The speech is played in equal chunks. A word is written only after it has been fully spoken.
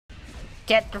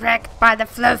get wrecked by the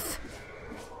fluff.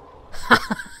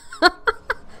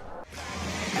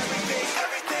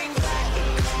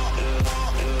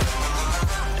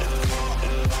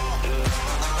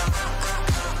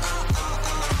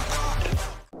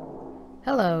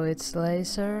 Hello, it's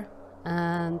Laser,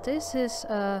 and this is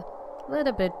a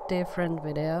little bit different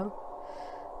video.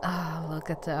 Ah, look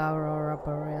at the Aurora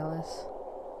Borealis.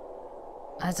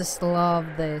 I just love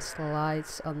these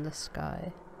lights on the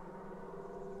sky.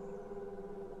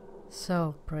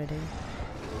 So pretty.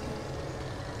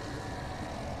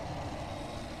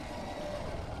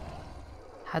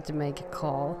 Had to make a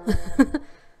call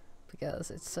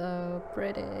because it's so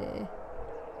pretty.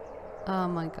 Oh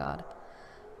my god.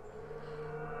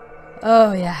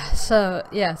 Oh yeah, so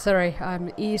yeah, sorry, I'm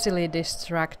easily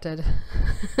distracted.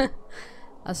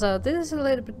 So this is a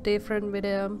little bit different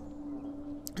video.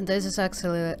 This is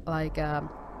actually like a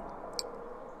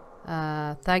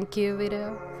thank you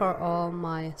video for all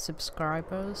my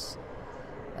subscribers.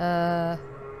 There's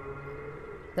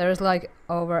like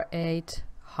over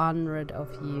 800 of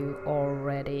you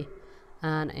already,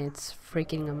 and it's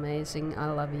freaking amazing.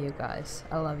 I love you guys.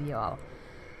 I love you all.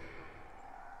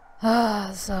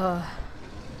 So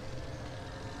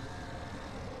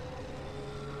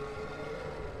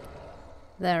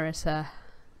there is a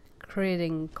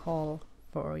greeting call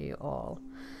for you all.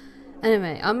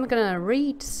 Anyway, I'm gonna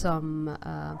read some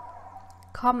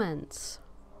comments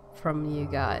from you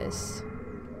guys,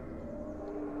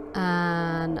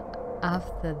 and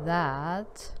after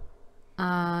that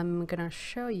I'm gonna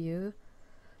show you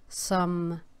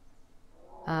some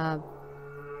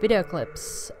video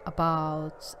clips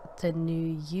about the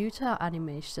new Utah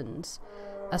animations,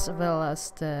 as well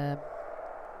as the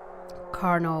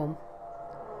Carno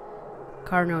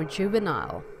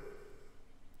juvenile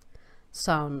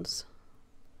sounds.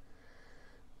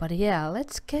 But yeah,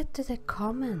 let's get to the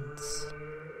comments.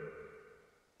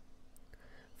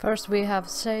 First we have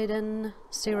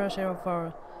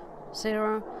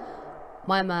Satan0040.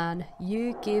 My man,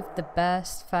 you give the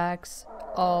best facts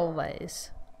always.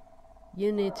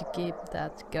 You need to keep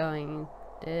that going,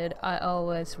 dude. I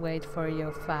always wait for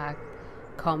your fact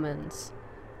comments.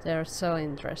 They're so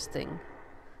interesting.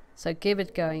 So keep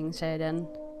it going, Satan.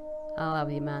 I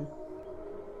love you, man.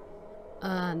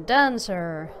 And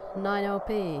Dancer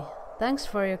 9OP, thanks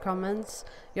for your comments.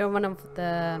 You're one of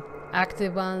the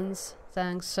active ones.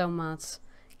 Thanks so much.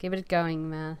 Keep it going,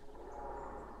 man.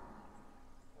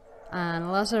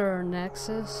 And Lazar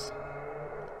Nexus,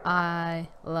 I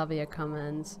love your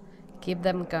comments. Keep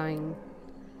them going.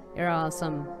 You're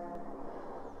awesome.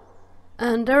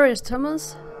 And Darius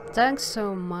Thomas, thanks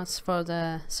so much for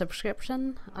the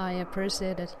subscription. I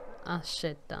appreciate it a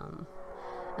shit ton.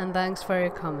 And thanks for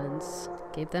your comments.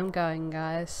 Keep them going,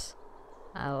 guys.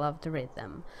 I love to read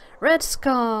them. Red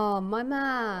Skull, my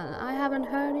man, I haven't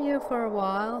heard you for a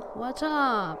while. What's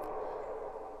up?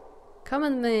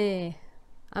 Comment me.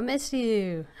 I miss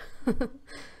you.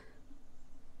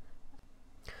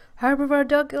 Herbivore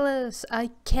Douglas,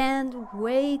 I can't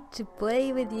wait to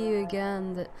play with you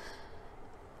again.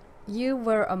 You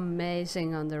were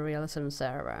amazing on the Realism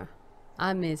server.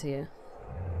 I miss you.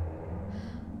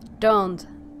 Don't.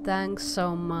 Thanks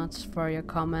so much for your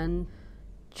comment.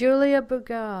 Julia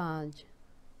Bugaj,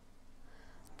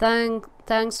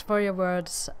 thanks for your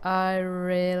words. I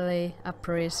really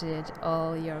appreciate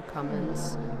all your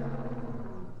comments.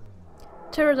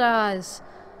 Paradise,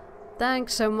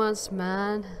 thanks so much,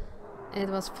 man. It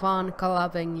was fun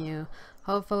collabing you.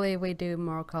 Hopefully we do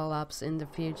more collabs in the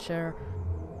future.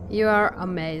 You are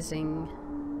amazing.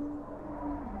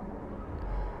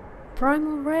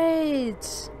 Primal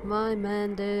Raids, my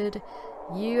man, dude.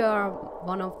 You are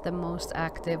one of the most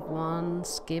active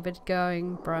ones. Keep it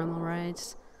going, Primal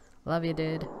Raids. Love you,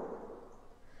 dude.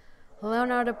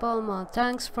 Leonardo Palma,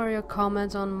 thanks for your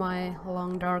comment on my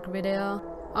Long Dark video.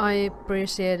 I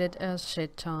appreciate it a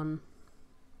shit ton.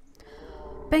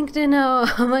 Pink Dino,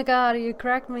 oh my god, you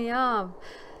cracked me up.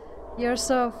 You're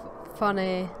so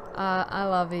funny. I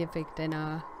love you, Pink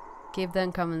Dino. Keep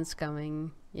them comments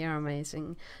coming. You're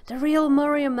amazing. The Real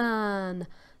Mario Man,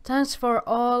 thanks for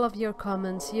all of your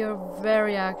comments. You're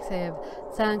very active.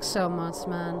 Thanks so much,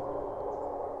 man.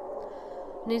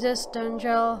 Nita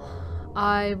Stangel,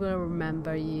 I will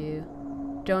remember you.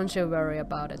 Don't you worry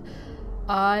about it.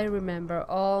 I remember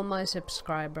all my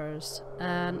subscribers,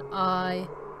 and I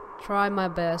try my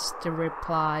best to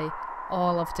reply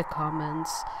all of the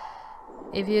comments.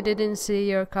 If you didn't see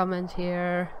your comment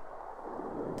here,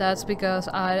 that's because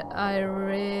I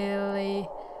really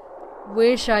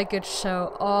wish I could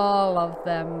show all of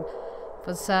them,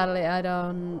 but sadly I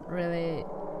don't really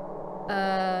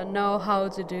know how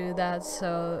to do that,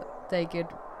 so they could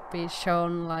be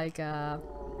shown like a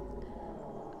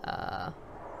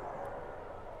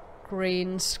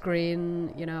green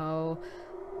screen, you know,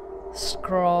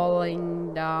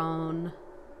 scrolling down.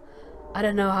 I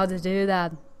don't know how to do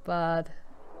that, but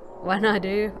when I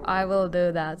do, I will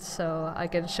do that so I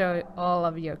can show all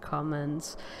of your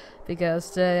comments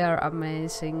because they are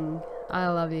amazing. I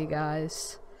love you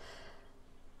guys,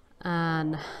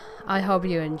 and I hope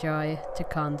you enjoy the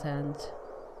content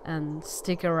and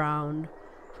stick around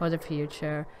for the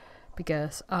future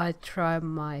because I try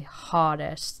my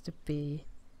hardest to be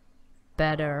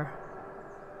better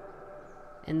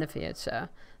in the future.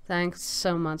 Thanks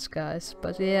so much, guys.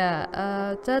 But yeah,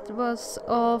 that was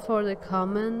all for the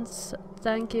comments.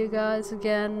 Thank you guys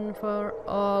again for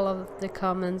all of the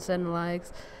comments and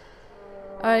likes.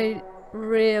 I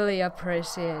really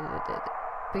appreciated it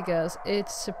because it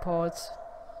supports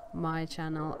my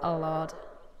channel a lot.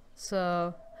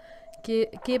 So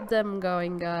keep them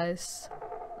going, guys.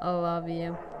 I love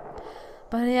you.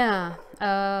 But yeah,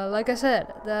 like I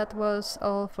said, that was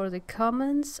all for the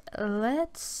comments.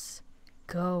 Let's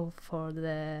go for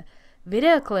the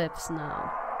video clips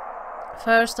now.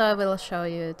 First I will show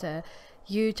you the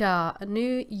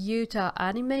new Utah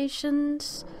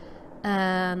animations,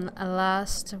 and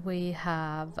last we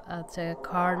have the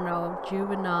Carno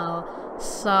juvenile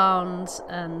sounds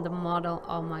and the model.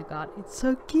 Oh my god, it's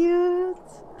so cute!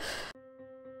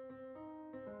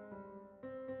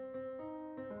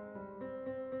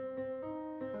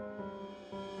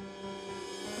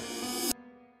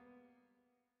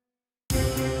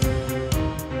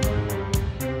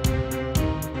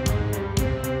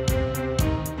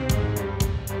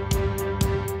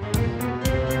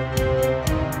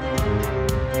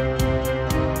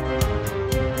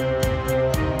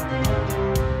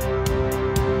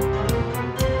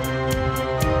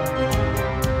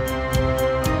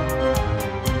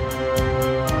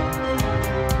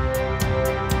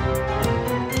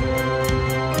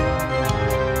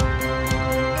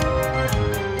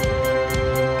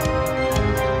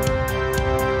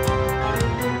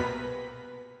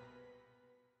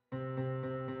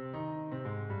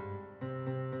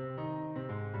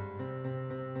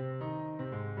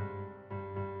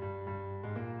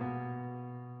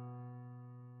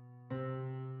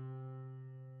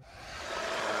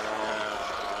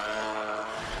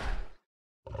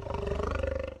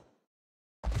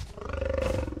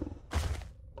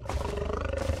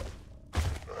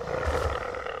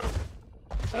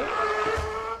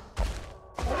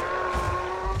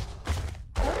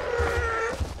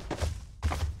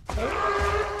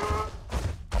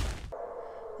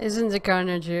 Isn't the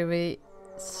Carno JUVI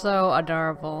so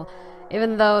adorable?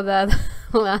 Even though that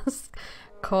last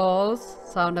call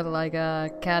sounded like a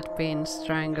cat being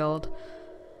strangled.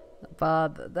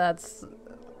 But that's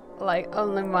like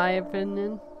only my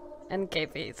opinion and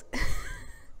KP's.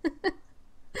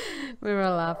 We were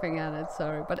laughing at it,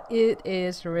 sorry, but it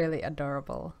is really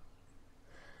adorable.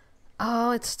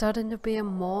 Oh, it's starting to be a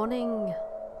morning.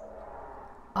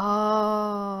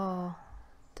 Oh,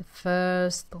 the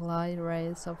first light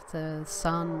rays of the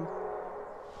sun.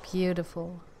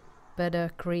 Beautiful.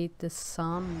 Better greet the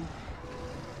sun.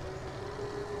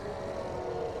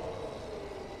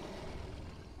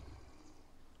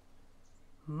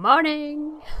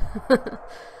 Morning!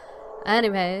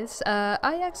 Anyways,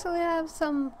 I actually have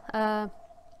some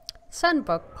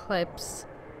sandbox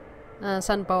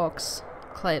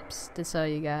clips to show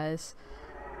you guys.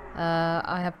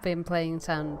 I have been playing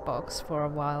sandbox for a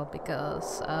while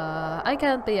because I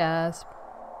can't be as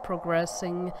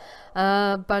progressing.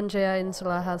 Pangaea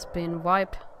Insula has been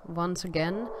wiped once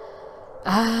again,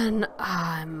 and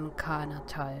I'm kinda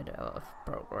tired of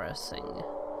progressing.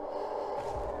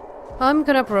 I'm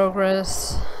gonna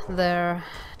progress there,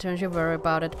 don't you worry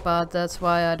about it, but that's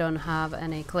why I don't have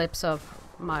any clips of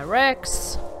my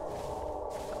wrecks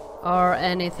or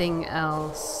anything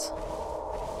else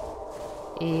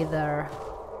either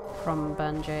from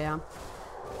Pangaea.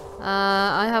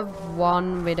 I have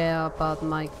one video about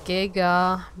my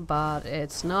Giga, but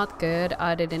it's not good.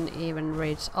 I didn't even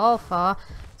reach Alpha,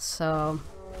 so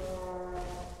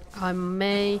I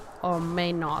may or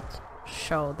may not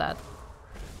show that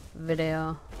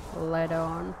video later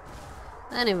on.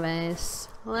 Anyways,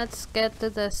 let's get to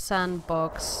the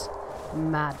sandbox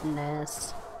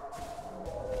madness.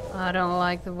 I don't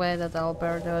like the way that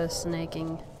Alberto is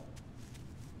snaking.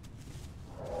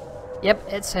 Yep,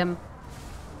 it's him.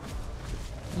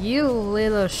 You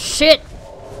little shit!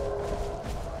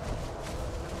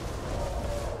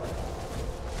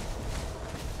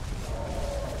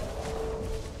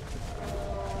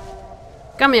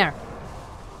 Come here!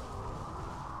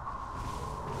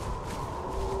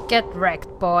 Get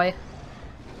wrecked, boy.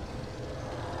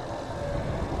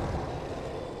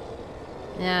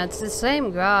 Yeah, it's the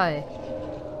same guy.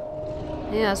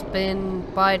 He has been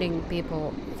biting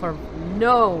people for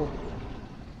no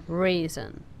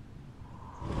reason.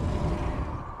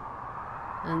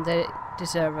 And they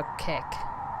deserve a kick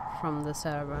from the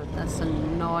server. That's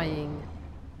annoying.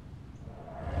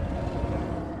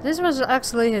 This was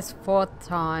actually his 4th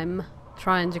time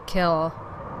trying to kill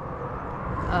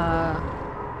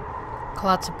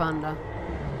Klatzpanda.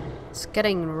 It's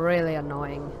getting really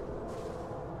annoying.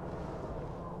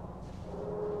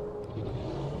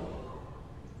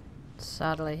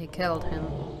 Sadly, he killed him.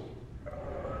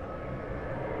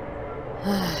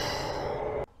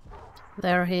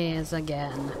 There he is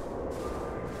again.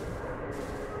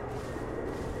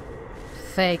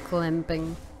 Fake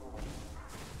limping.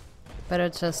 Better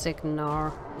just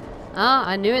ignore. Ah,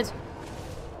 I knew it.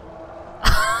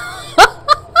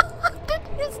 Did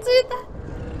you see that?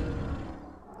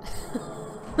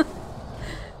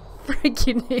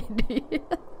 Freaking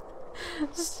idiot.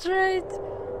 Straight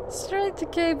to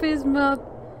KP's map.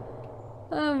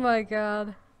 Oh my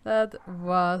god. That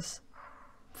was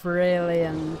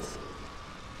brilliant.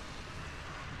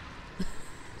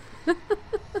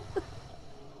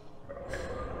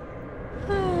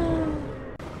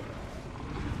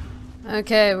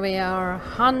 Okay, we are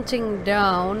hunting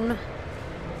down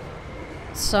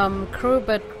some crew,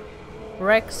 but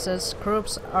Rex's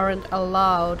groups aren't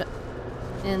allowed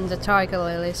in the Tiger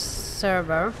Lily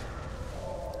server.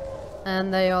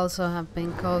 And they also have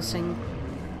been causing,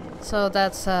 so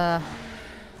that's a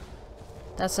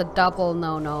double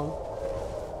no-no.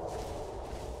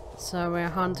 So we're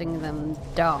hunting them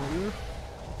down.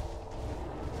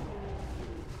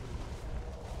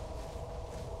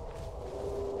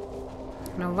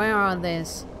 Now where are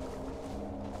these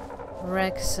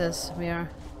Rexes? We are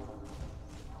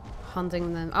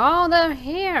hunting them. Oh, they're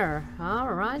here!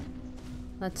 Alright.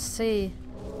 Let's see.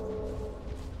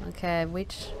 Okay,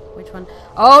 which one?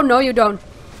 Oh, no you don't!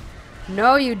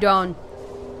 No you don't!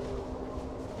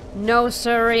 No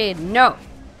siree, no!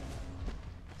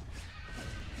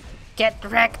 Get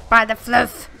wrecked by the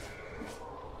fluff!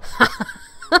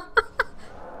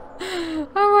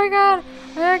 Oh my god!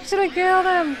 I actually killed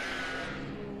him!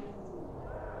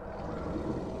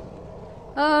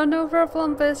 Oh, no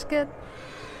problem, Biscuit.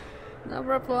 No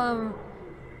problem.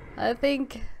 I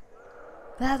think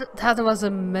that was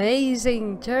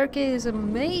amazing. Turkey is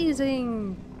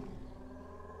amazing.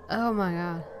 Oh my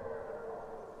god.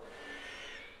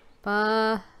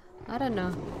 But I don't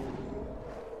know.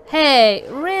 Hey,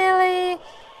 really?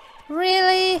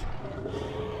 Really?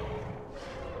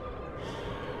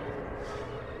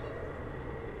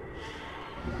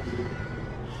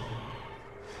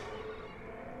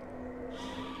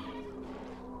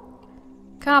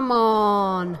 Come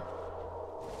on,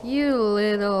 you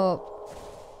little...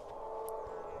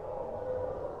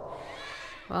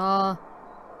 Well,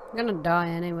 I'm gonna die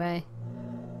anyway.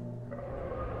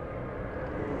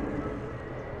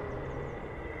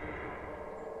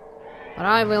 But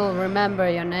I will remember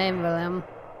your name, William.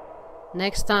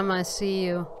 Next time I see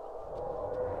you.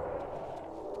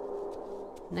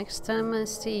 Next time I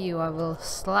see you, I will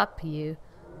slap you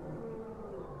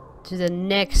to the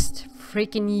next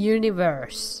freaking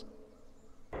universe.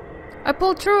 I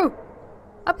pulled through!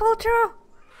 I pulled through!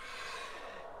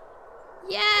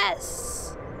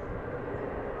 Yes!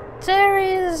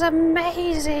 Terry is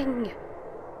amazing!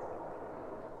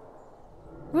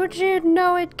 Would you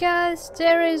know it, guys?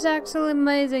 Terry is actually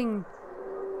amazing.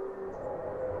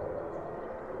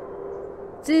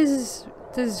 This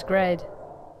is great.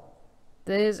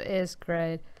 This is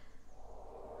great.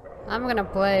 I'm gonna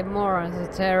play more as a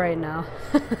Terry now.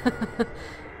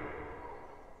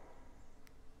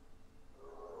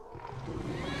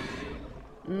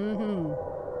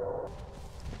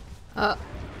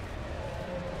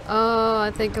 Oh,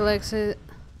 I think Lexi...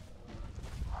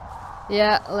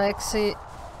 Yeah, Lexi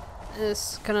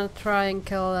is gonna try and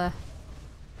kill the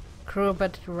crew,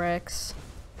 but Rex.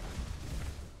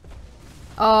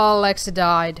 Oh, Lexi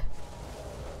died.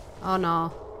 Oh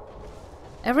no.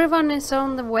 Everyone is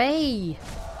on the way.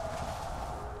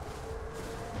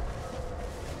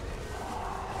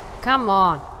 Come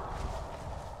on.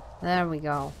 There we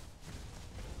go.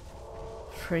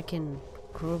 Freaking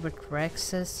Grubert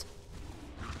Rexes.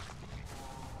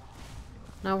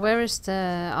 Now where is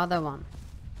the other one?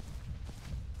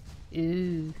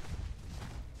 Ooh.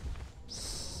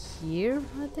 Here,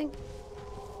 I think?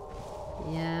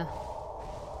 Yeah.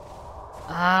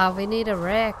 Ah, we need a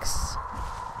Rex.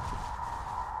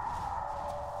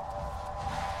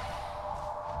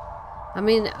 I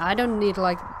mean, I don't need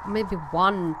like Maybe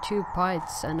 1-2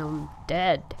 bites and I'm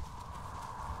dead.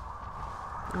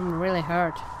 I'm really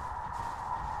hurt.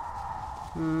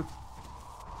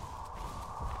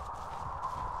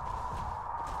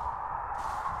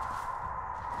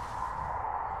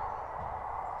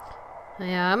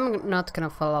 Yeah, I'm not gonna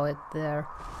follow it there.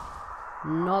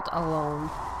 Not alone.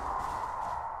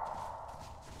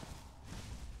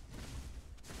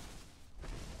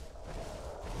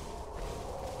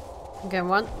 Okay,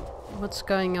 what's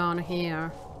going on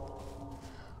here?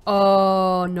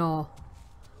 Oh no.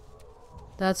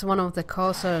 That's one of the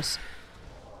causers.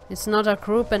 It's not a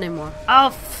group anymore. Oh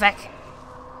fuck!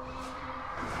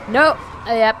 No!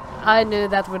 Yep, I knew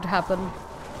that would happen.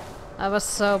 I was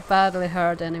so badly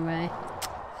hurt anyway.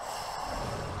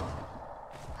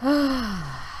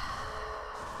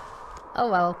 Oh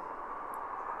well.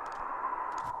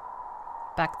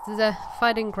 Back to the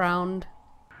fighting ground.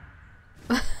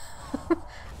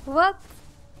 What?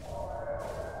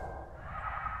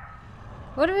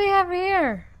 What do we have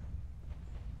here?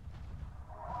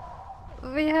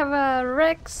 We have a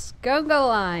Rex Gongo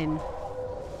line.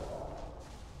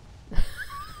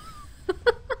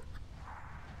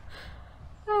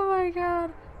 Oh my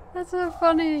god, that's so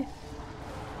funny.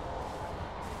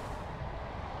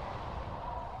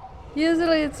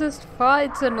 Usually it's just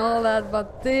fights and all that,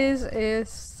 but this is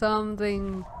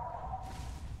something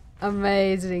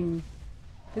amazing.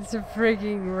 It's a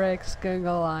freaking Rex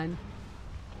Gongo line.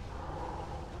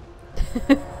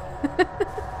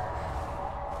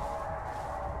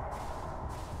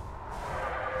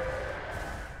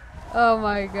 Oh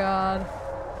my god.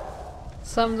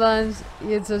 Sometimes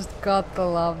you just got to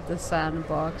love the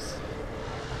sandbox.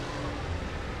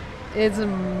 It's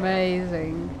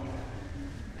amazing.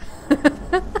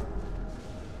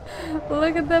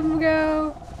 Look at them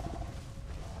go.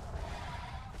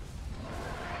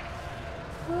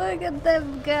 Look at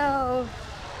them go.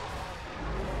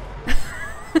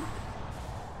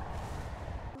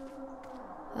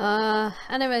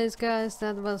 Anyways guys,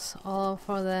 that was all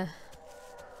for the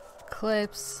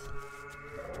clips,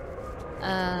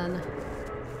 and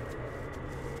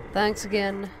thanks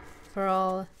again for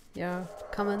all your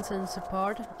comments and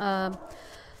support.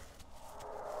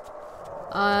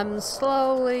 I'm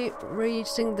slowly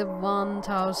reaching the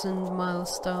 1000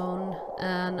 milestone,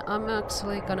 and I'm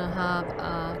actually gonna have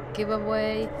a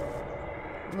giveaway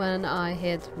when I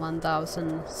hit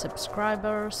 1000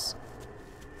 subscribers,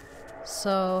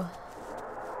 so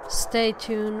stay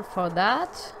tuned for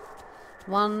that.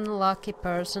 One lucky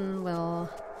person will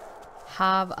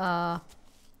have a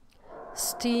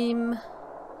Steam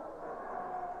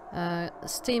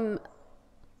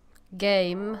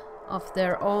game of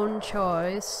their own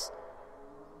choice,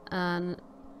 and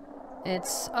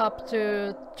it's up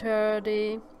to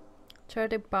 30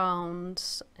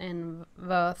 pounds in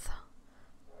worth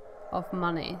of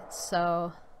money,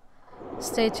 so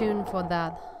stay tuned for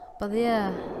that. But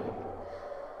yeah,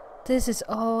 this is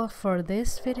all for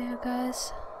this video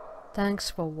guys.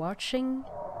 Thanks for watching.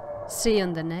 See you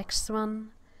in the next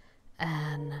one,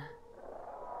 and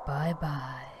bye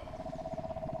bye.